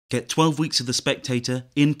Get 12 weeks of The Spectator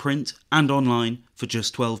in print and online for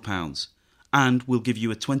just £12. And we'll give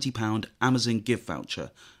you a £20 Amazon gift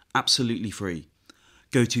voucher, absolutely free.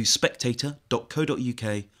 Go to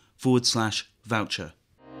spectator.co.uk/voucher.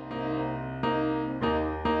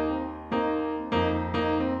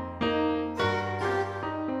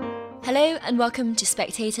 Hello and welcome to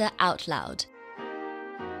Spectator Out Loud.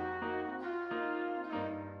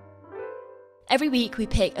 Every week we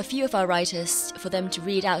pick a few of our writers for them to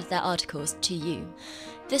read out their articles to you.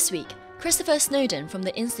 This week, Christopher Snowdon from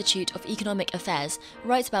the Institute of Economic Affairs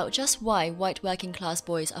writes about just why white working class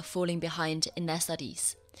boys are falling behind in their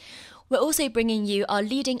studies. We're also bringing you our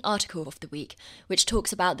leading article of the week, which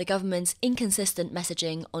talks about the government's inconsistent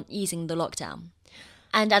messaging on easing the lockdown.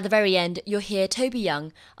 And at the very end, you'll hear Toby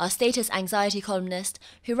Young, our status anxiety columnist,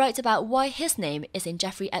 who writes about why his name is in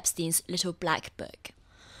Jeffrey Epstein's little black book.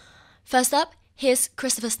 First up, here's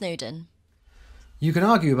Christopher Snowdon. You can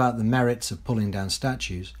argue about the merits of pulling down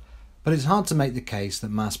statues, but it's hard to make the case that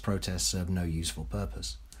mass protests serve no useful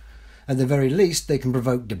purpose. At the very least, they can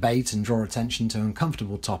provoke debate and draw attention to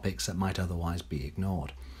uncomfortable topics that might otherwise be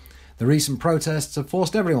ignored. The recent protests have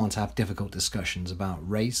forced everyone to have difficult discussions about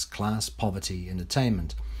race, class, poverty, and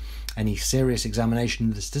attainment. Any serious examination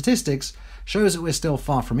of the statistics shows that we're still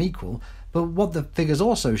far from equal, but what the figures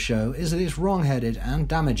also show is that it's wrong-headed and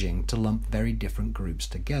damaging to lump very different groups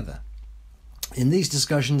together. In these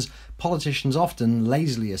discussions, politicians often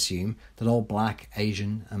lazily assume that all black,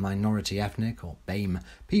 Asian, and minority ethnic, or BAME,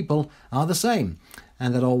 people are the same,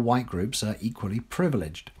 and that all white groups are equally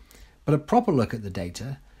privileged. But a proper look at the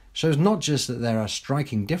data shows not just that there are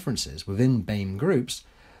striking differences within BAME groups,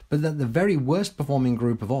 but that the very worst performing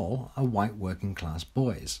group of all are white working class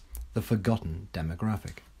boys, the forgotten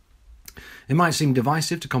demographic. It might seem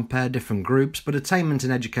divisive to compare different groups, but attainment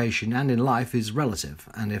in education and in life is relative,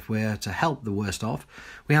 and if we're to help the worst off,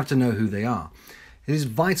 we have to know who they are. It is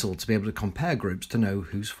vital to be able to compare groups to know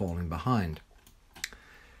who's falling behind.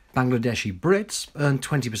 Bangladeshi Brits earn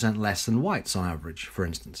 20% less than whites on average, for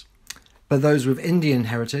instance. But those with Indian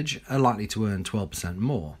heritage are likely to earn 12%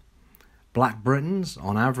 more. Black Britons,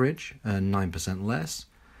 on average, earn 9% less,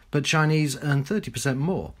 but Chinese earn 30%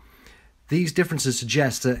 more. These differences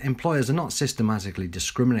suggest that employers are not systematically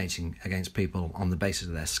discriminating against people on the basis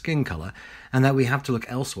of their skin colour, and that we have to look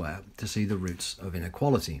elsewhere to see the roots of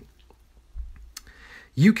inequality.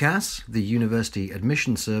 UCAS, the University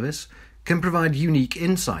Admissions Service, can provide unique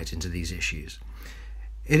insight into these issues.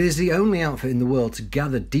 It is the only outfit in the world to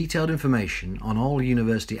gather detailed information on all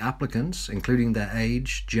university applicants, including their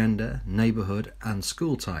age, gender, neighbourhood and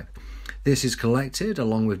school type. This is collected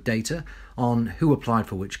along with data on who applied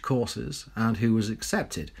for which courses and who was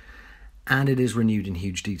accepted, and it is renewed in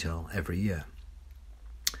huge detail every year.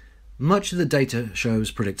 Much of the data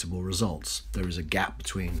shows predictable results. There is a gap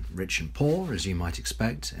between rich and poor, as you might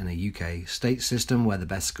expect, in a UK state system where the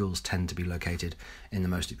best schools tend to be located in the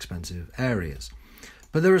most expensive areas.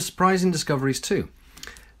 But there are surprising discoveries too.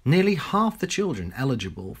 Nearly half the children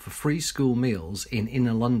eligible for free school meals in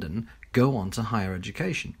inner London go on to higher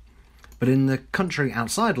education. But in the country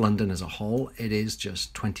outside London as a whole, it is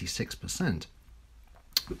just 26%.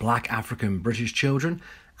 Black African British children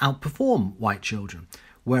outperform white children,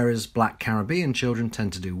 whereas black Caribbean children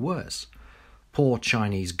tend to do worse. Poor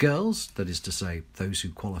Chinese girls, that is to say those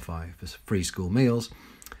who qualify for free school meals,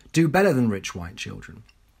 do better than rich white children.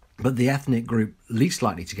 But the ethnic group least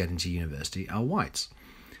likely to get into university are whites.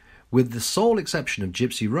 With the sole exception of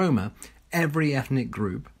Gypsy Roma, every ethnic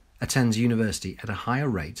group attends university at a higher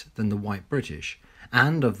rate than the white British,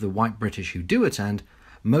 and of the white British who do attend,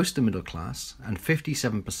 most are middle class and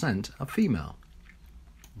 57% are female.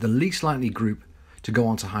 The least likely group to go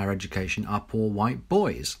on to higher education are poor white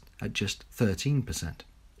boys at just 13%.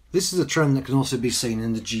 This is a trend that can also be seen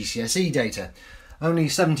in the GCSE data. Only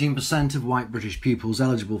 17% of white British pupils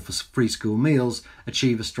eligible for free school meals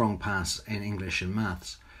achieve a strong pass in English and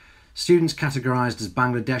maths. Students categorised as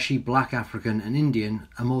Bangladeshi, Black African and Indian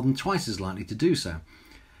are more than twice as likely to do so.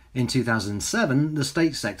 In 2007, the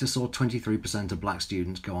state sector saw 23% of black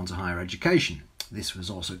students go on to higher education. This was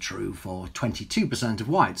also true for 22% of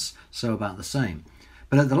whites, so about the same.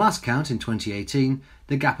 But at the last count in 2018,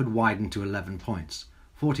 the gap had widened to 11 points,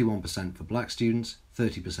 41% for black students,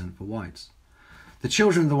 30% for whites. The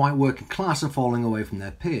children of the white working class are falling away from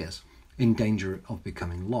their peers, in danger of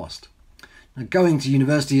becoming lost. Now, going to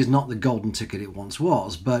university is not the golden ticket it once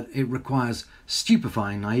was, but it requires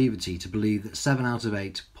stupefying naivety to believe that 7 out of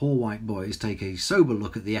 8 poor white boys take a sober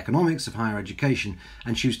look at the economics of higher education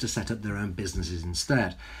and choose to set up their own businesses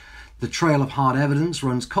instead. The trail of hard evidence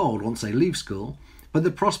runs cold once they leave school, But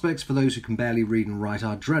the prospects for those who can barely read and write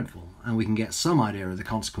are dreadful, and we can get some idea of the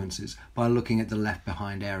consequences by looking at the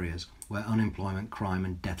left-behind areas where unemployment, crime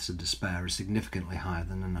and deaths of despair are significantly higher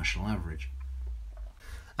than the national average.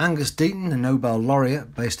 Angus Deaton, a Nobel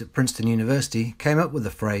laureate based at Princeton University, came up with the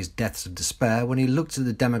phrase deaths of despair when he looked at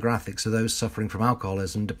the demographics of those suffering from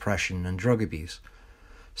alcoholism, depression and drug abuse.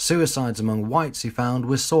 Suicides among whites, he found,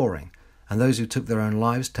 were soaring, and those who took their own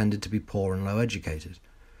lives tended to be poor and low educated.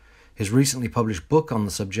 His recently published book on the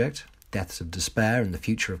subject, Deaths of Despair and the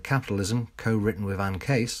Future of Capitalism, co-written with Anne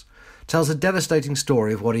Case, tells a devastating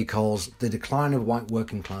story of what he calls the decline of white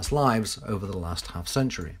working class lives over the last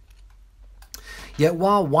half-century. Yet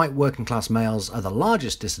while white working class males are the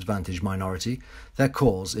largest disadvantaged minority, their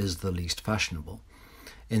cause is the least fashionable.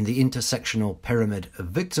 In the intersectional pyramid of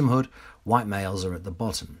victimhood, white males are at the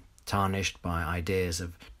bottom, tarnished by ideas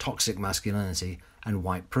of toxic masculinity and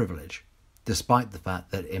white privilege, despite the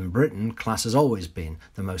fact that in Britain class has always been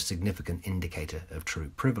the most significant indicator of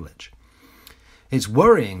true privilege. It's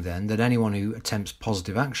worrying then that anyone who attempts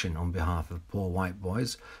positive action on behalf of poor white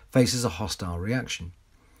boys faces a hostile reaction.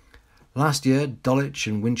 Last year, Dulwich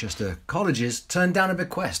and Winchester colleges turned down a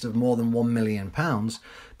bequest of more than £1 million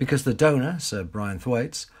because the donor, Sir Brian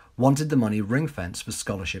Thwaites, wanted the money ring-fenced for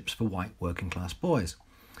scholarships for white working-class boys.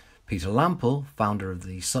 Peter Lample, founder of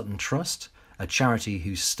the Sutton Trust, a charity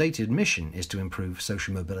whose stated mission is to improve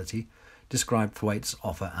social mobility, described Thwaites'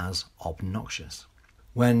 offer as obnoxious.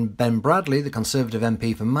 When Ben Bradley, the Conservative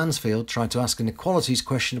MP for Mansfield, tried to ask an equalities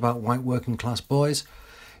question about white working-class boys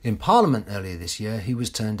in Parliament earlier this year, he was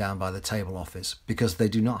turned down by the Table Office because they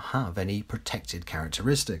do not have any protected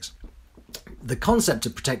characteristics. The concept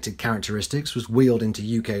of protected characteristics was wheeled into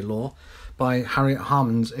UK law by Harriet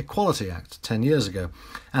Harman's Equality Act 10 years ago,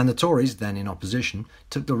 and the Tories, then in opposition,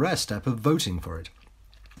 took the rare step of voting for it.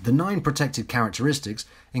 The 9 protected characteristics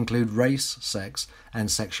include race, sex and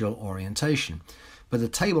sexual orientation, but the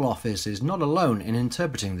Table Office is not alone in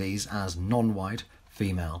interpreting these as non-white,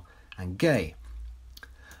 female and gay.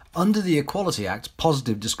 Under the Equality Act,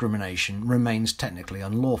 positive discrimination remains technically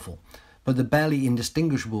unlawful, but the barely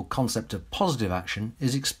indistinguishable concept of positive action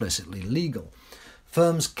is explicitly legal.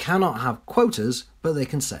 Firms cannot have quotas, but they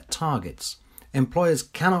can set targets. Employers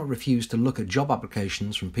cannot refuse to look at job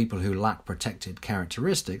applications from people who lack protected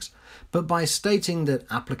characteristics, but by stating that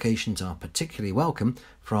applications are particularly welcome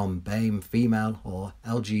from BAME, female or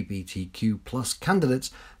LGBTQ+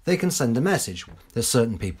 candidates, they can send a message that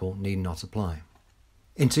certain people need not apply.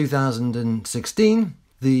 In 2016,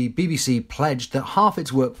 the BBC pledged that half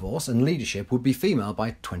its workforce and leadership would be female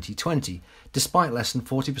by 2020, despite less than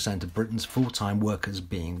 40% of Britain's full-time workers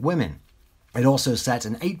being women. It also set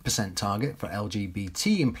an 8% target for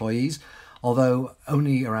LGBT employees, although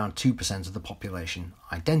only around 2% of the population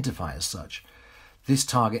identify as such. This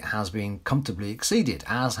target has been comfortably exceeded,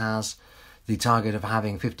 as has the target of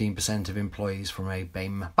having 15% of employees from a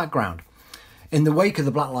BAME background. In the wake of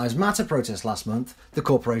the Black Lives Matter protest last month, the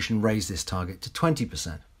corporation raised this target to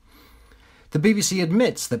 20%. The BBC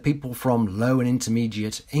admits that people from low and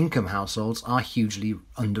intermediate income households are hugely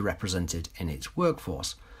underrepresented in its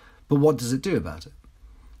workforce. But what does it do about it?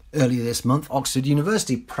 Earlier this month, Oxford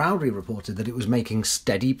University proudly reported that it was making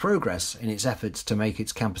steady progress in its efforts to make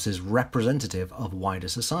its campuses representative of wider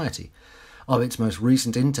society. Of its most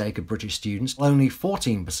recent intake of British students, only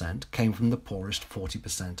 14% came from the poorest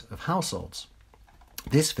 40% of households.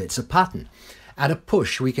 This fits a pattern. At a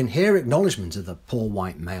push, we can hear acknowledgement of the poor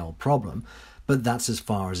white male problem, but that's as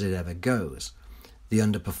far as it ever goes. The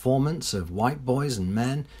underperformance of white boys and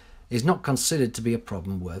men is not considered to be a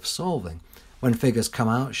problem worth solving. When figures come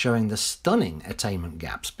out showing the stunning attainment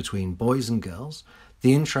gaps between boys and girls,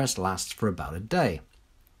 the interest lasts for about a day.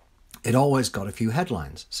 It always got a few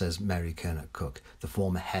headlines, says Mary Kernock Cook, the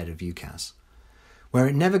former head of UCAS. Where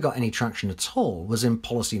it never got any traction at all was in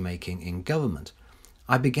policy making in government.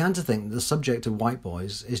 I began to think that the subject of white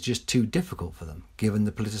boys is just too difficult for them, given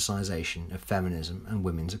the politicisation of feminism and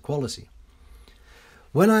women's equality.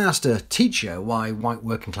 When I asked a teacher why white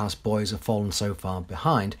working class boys have fallen so far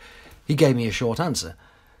behind, he gave me a short answer.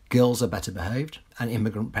 Girls are better behaved and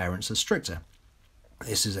immigrant parents are stricter.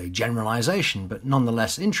 This is a generalisation, but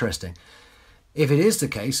nonetheless interesting. If it is the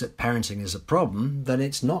case that parenting is a problem, then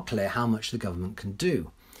it's not clear how much the government can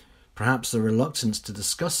do. Perhaps the reluctance to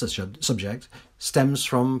discuss such a subject stems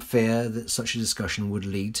from fear that such a discussion would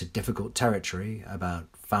lead to difficult territory about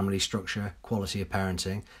family structure, quality of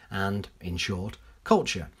parenting, and, in short,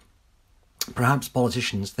 culture. Perhaps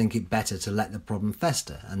politicians think it better to let the problem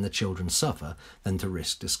fester and the children suffer than to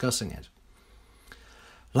risk discussing it.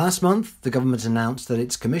 Last month, the government announced that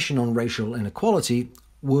its Commission on Racial Inequality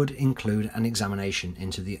would include an examination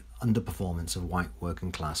into the underperformance of white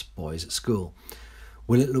working class boys at school.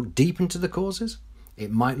 Will it look deep into the causes?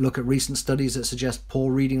 It might look at recent studies that suggest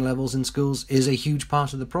poor reading levels in schools is a huge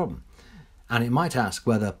part of the problem. And it might ask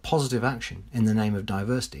whether positive action in the name of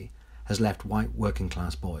diversity has left white working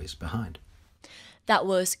class boys behind. That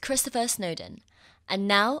was Christopher Snowdon. And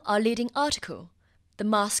now our leading article, The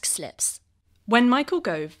Mask Slips. When Michael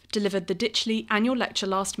Gove delivered the Ditchley annual lecture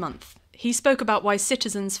last month, he spoke about why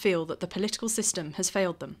citizens feel that the political system has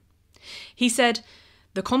failed them. He said,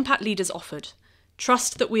 "The compact leaders offered,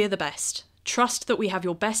 trust that we are the best, trust that we have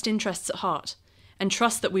your best interests at heart, and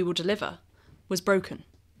trust that we will deliver," was broken.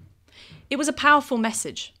 It was a powerful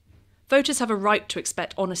message. Voters have a right to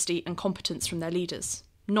expect honesty and competence from their leaders,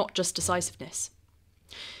 not just decisiveness.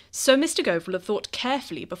 So Mr. Gove will have thought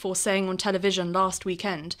carefully before saying on television last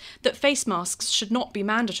weekend that face masks should not be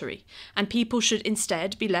mandatory and people should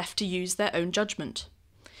instead be left to use their own judgment.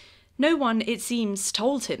 No one, it seems,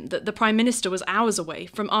 told him that the Prime Minister was hours away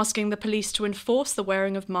from asking the police to enforce the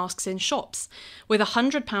wearing of masks in shops, with a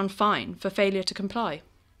 £100 fine for failure to comply.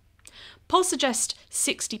 Polls suggest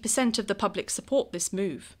 60% of the public support this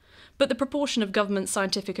move, but the proportion of government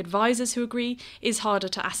scientific advisers who agree is harder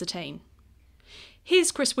to ascertain.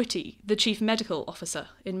 Here's Chris Whitty, the Chief Medical Officer,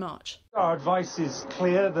 in March. Our advice is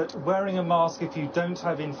clear that wearing a mask if you don't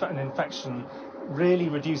have an infection really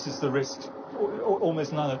reduces the risk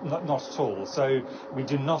almost not at all. So we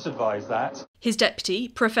do not advise that. His deputy,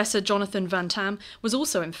 Professor Jonathan Van Tam, was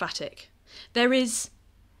also emphatic. There is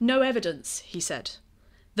no evidence, he said,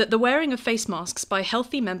 that the wearing of face masks by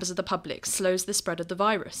healthy members of the public slows the spread of the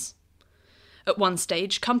virus. At one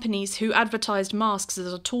stage, companies who advertised masks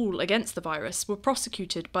as a tool against the virus were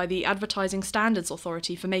prosecuted by the Advertising Standards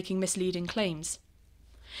Authority for making misleading claims.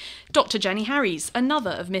 Dr. Jenny Harries,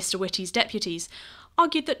 another of Mr. Whitty's deputies,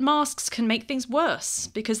 argued that masks can make things worse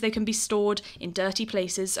because they can be stored in dirty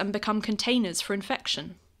places and become containers for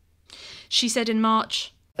infection. She said in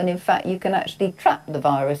March, "And in fact, you can actually trap the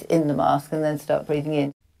virus in the mask and then start breathing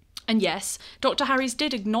in." And yes, Dr. Harries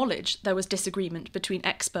did acknowledge there was disagreement between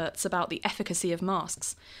experts about the efficacy of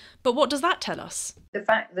masks. But what does that tell us? The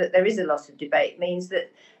fact that there is a lot of debate means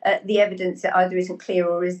that the evidence either isn't clear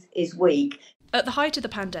or is weak. At the height of the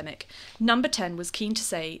pandemic, Number 10 was keen to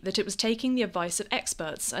say that it was taking the advice of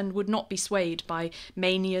experts and would not be swayed by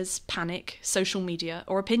manias, panic, social media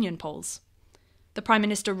or opinion polls. The Prime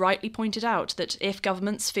Minister rightly pointed out that if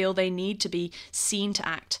governments feel they need to be seen to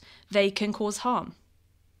act, they can cause harm.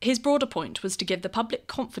 His broader point was to give the public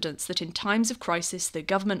confidence that in times of crisis the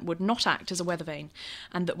government would not act as a weather vane,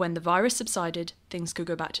 and that when the virus subsided, things could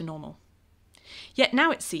go back to normal. Yet now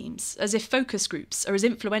it seems as if focus groups are as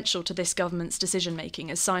influential to this government's decision-making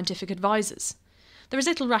as scientific advisers. There is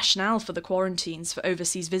little rationale for the quarantines for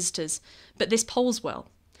overseas visitors, but this polls well.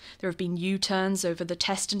 There have been U-turns over the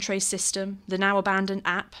test and trace system, the now abandoned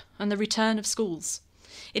app, and the return of schools.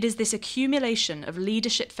 It is this accumulation of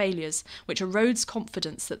leadership failures which erodes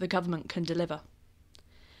confidence that the government can deliver.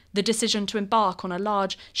 The decision to embark on a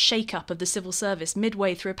large shake-up of the civil service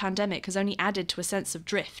midway through a pandemic has only added to a sense of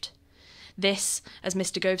drift. This, as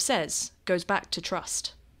Mr. Gove says, goes back to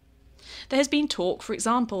trust. There has been talk, for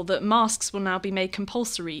example, that masks will now be made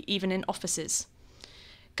compulsory even in offices.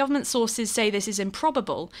 Government sources say this is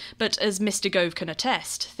improbable, but as Mr. Gove can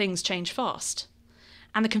attest, things change fast.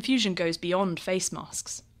 And the confusion goes beyond face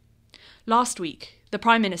masks. Last week, the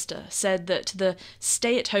Prime Minister said that the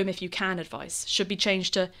stay at home if you can advice should be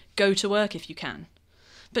changed to go to work if you can.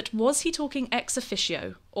 But was he talking ex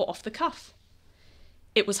officio or off the cuff?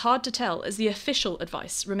 It was hard to tell as the official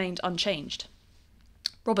advice remained unchanged.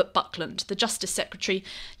 Robert Buckland, the Justice Secretary,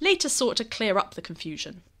 later sought to clear up the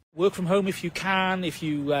confusion. Work from home if you can, if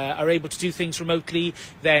you are able to do things remotely,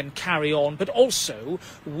 then carry on. But also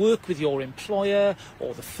work with your employer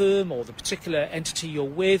or the firm or the particular entity you're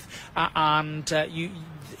with.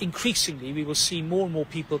 Increasingly, we will see more and more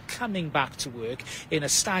people coming back to work in a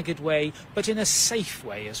staggered way, but in a safe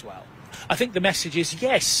way as well. I think the message is,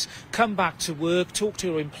 yes, come back to work, talk to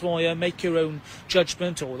your employer, make your own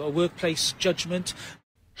judgment or a workplace judgment.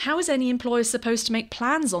 How is any employer supposed to make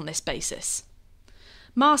plans on this basis?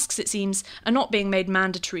 Masks, it seems, are not being made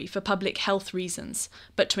mandatory for public health reasons,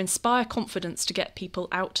 but to inspire confidence to get people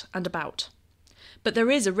out and about. But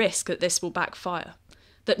there is a risk that this will backfire,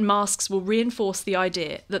 that masks will reinforce the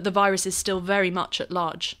idea that the virus is still very much at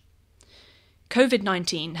large.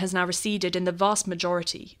 COVID-19 has now receded in the vast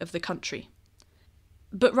majority of the country.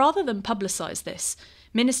 But rather than publicise this,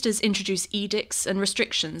 ministers introduced edicts and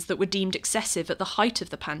restrictions that were deemed excessive at the height of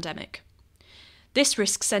the pandemic. This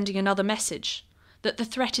risks sending another message, that the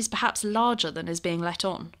threat is perhaps larger than is being let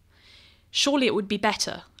on. Surely it would be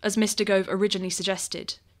better, as Mr. Gove originally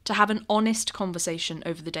suggested, to have an honest conversation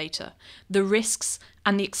over the data, the risks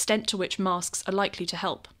and the extent to which masks are likely to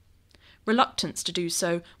help. Reluctance to do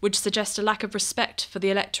so would suggest a lack of respect for the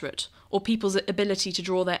electorate or people's ability to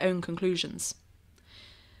draw their own conclusions.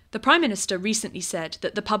 The Prime Minister recently said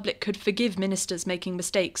that the public could forgive ministers making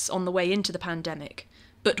mistakes on the way into the pandemic,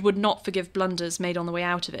 but would not forgive blunders made on the way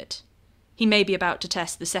out of it. He may be about to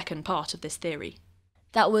test the second part of this theory.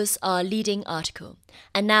 That was our leading article.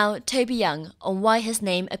 And now, Toby Young on why his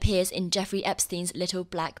name appears in Jeffrey Epstein's little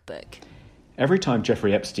black book. Every time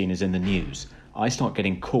Jeffrey Epstein is in the news, I start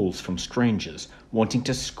getting calls from strangers wanting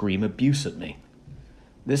to scream abuse at me.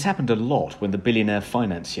 This happened a lot when the billionaire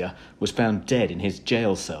financier was found dead in his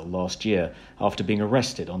jail cell last year after being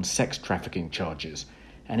arrested on sex trafficking charges,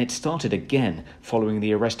 and it started again following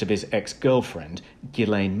the arrest of his ex-girlfriend,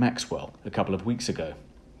 Ghislaine Maxwell, a couple of weeks ago.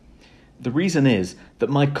 The reason is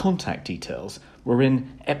that my contact details were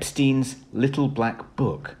in Epstein's little black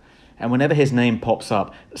book, and whenever his name pops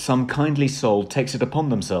up, some kindly soul takes it upon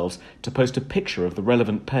themselves to post a picture of the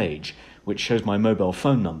relevant page, which shows my mobile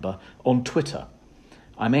phone number, on Twitter.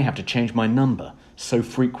 I may have to change my number, so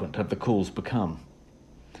frequent have the calls become.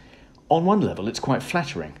 On one level, it's quite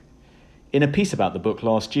flattering. In a piece about the book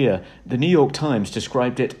last year, the New York Times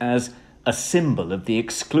described it as a symbol of the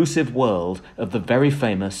exclusive world of the very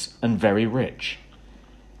famous and very rich.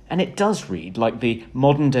 And it does read like the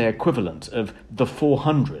modern-day equivalent of The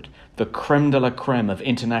 400, the creme de la creme of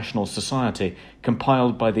international society,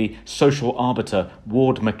 compiled by the social arbiter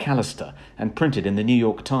Ward McAllister and printed in the New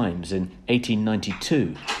York Times in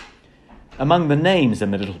 1892. Among the names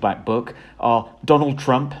in the Little Black Book are Donald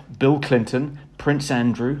Trump, Bill Clinton, Prince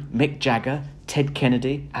Andrew, Mick Jagger, Ted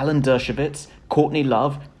Kennedy, Alan Dershowitz, Courtney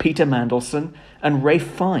Love, Peter Mandelson, and Ralph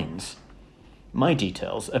Fiennes. My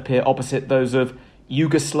details appear opposite those of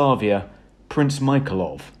Yugoslavia, Prince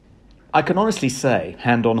Michalov. I can honestly say,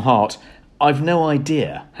 hand on heart, I've no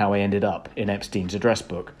idea how I ended up in Epstein's address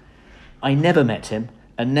book. I never met him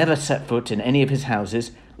and never set foot in any of his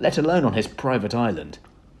houses, let alone on his private island.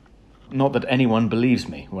 Not that anyone believes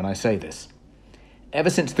me when I say this. Ever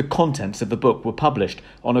since the contents of the book were published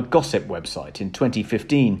on a gossip website in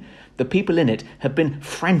 2015, the people in it have been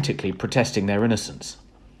frantically protesting their innocence.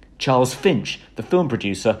 Charles Finch, the film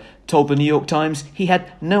producer, told the New York Times he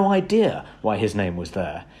had no idea why his name was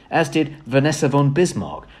there, as did Vanessa von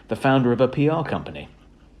Bismarck, the founder of a PR company.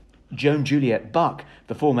 Joan Juliet Buck,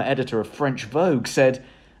 the former editor of French Vogue, said,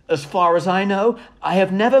 "As far as I know, I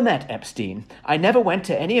have never met Epstein. I never went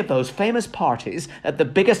to any of those famous parties at the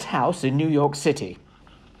biggest house in New York City."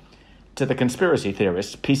 To the conspiracy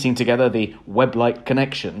theorists piecing together the web-like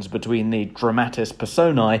connections between the dramatis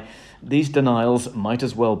personae, these denials might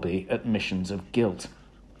as well be admissions of guilt.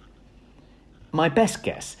 My best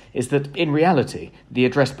guess is that, in reality, the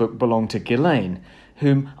address book belonged to Ghislaine,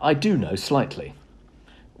 whom I do know slightly.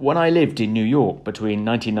 When I lived in New York between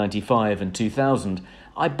 1995 and 2000,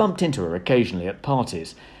 I bumped into her occasionally at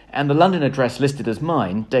parties, and the London address listed as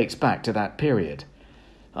mine dates back to that period.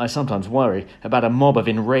 I sometimes worry about a mob of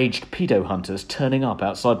enraged pedo hunters turning up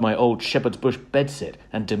outside my old Shepherd's Bush bedsit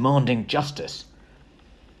and demanding justice.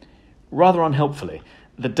 Rather unhelpfully,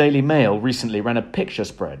 the Daily Mail recently ran a picture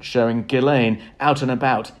spread showing Ghislaine out and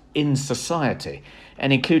about in society,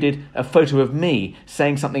 and included a photo of me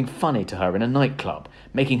saying something funny to her in a nightclub,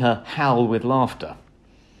 making her howl with laughter.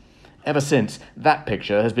 Ever since, that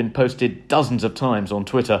picture has been posted dozens of times on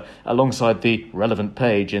Twitter alongside the relevant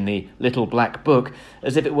page in the Little Black Book,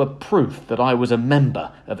 as if it were proof that I was a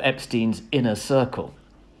member of Epstein's inner circle.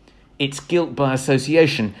 It's guilt by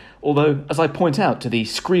association, although, as I point out to the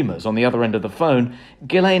screamers on the other end of the phone,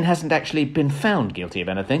 Ghislaine hasn't actually been found guilty of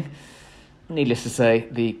anything. Needless to say,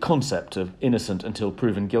 the concept of innocent until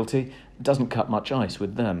proven guilty doesn't cut much ice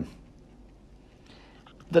with them.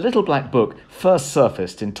 The Little Black Book first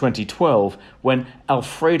surfaced in 2012 when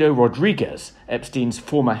Alfredo Rodriguez, Epstein's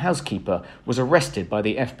former housekeeper, was arrested by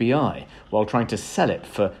the FBI while trying to sell it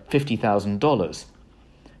for $50,000.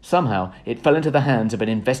 Somehow, it fell into the hands of an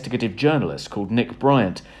investigative journalist called Nick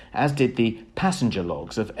Bryant, as did the passenger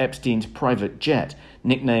logs of Epstein's private jet,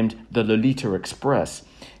 nicknamed the Lolita Express,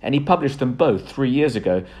 and he published them both 3 years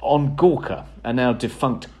ago on Gawker, a now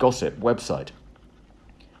defunct gossip website.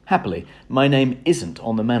 Happily, my name isn't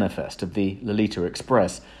on the manifest of the Lolita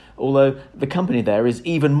Express, although the company there is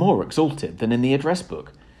even more exalted than in the address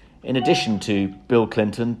book. In addition to Bill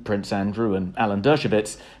Clinton, Prince Andrew and Alan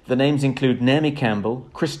Dershowitz, the names include Naomi Campbell,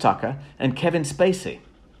 Chris Tucker and Kevin Spacey.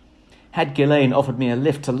 Had Ghislaine offered me a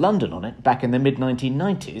lift to London on it back in the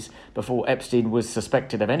mid-1990s, before Epstein was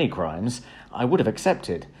suspected of any crimes, I would have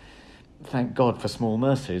accepted. Thank God for small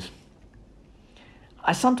mercies.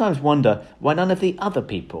 I sometimes wonder why none of the other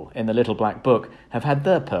people in the Little Black Book have had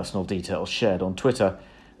their personal details shared on Twitter.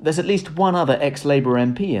 There's at least one other ex-Labour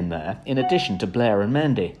MP in there, in addition to Blair and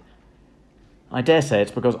Mandy. I dare say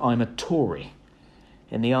it's because I'm a Tory.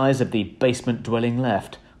 In the eyes of the basement-dwelling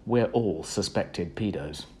left, we're all suspected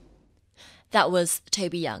pedos. That was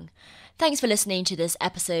Toby Young. Thanks for listening to this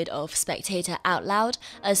episode of Spectator Out Loud.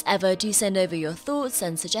 As ever, do send over your thoughts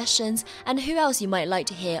and suggestions and who else you might like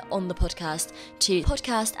to hear on the podcast to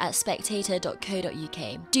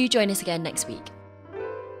podcast@spectator.co.uk. Do join us again next week.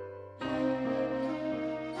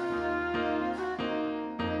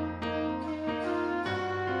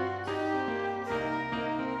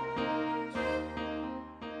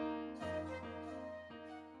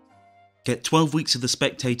 Get 12 weeks of The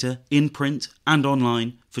Spectator in print and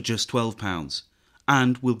online for just £12.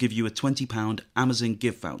 And we'll give you a £20 Amazon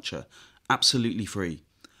gift voucher, absolutely free.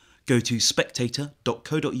 Go to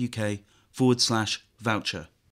spectator.co.uk/voucher.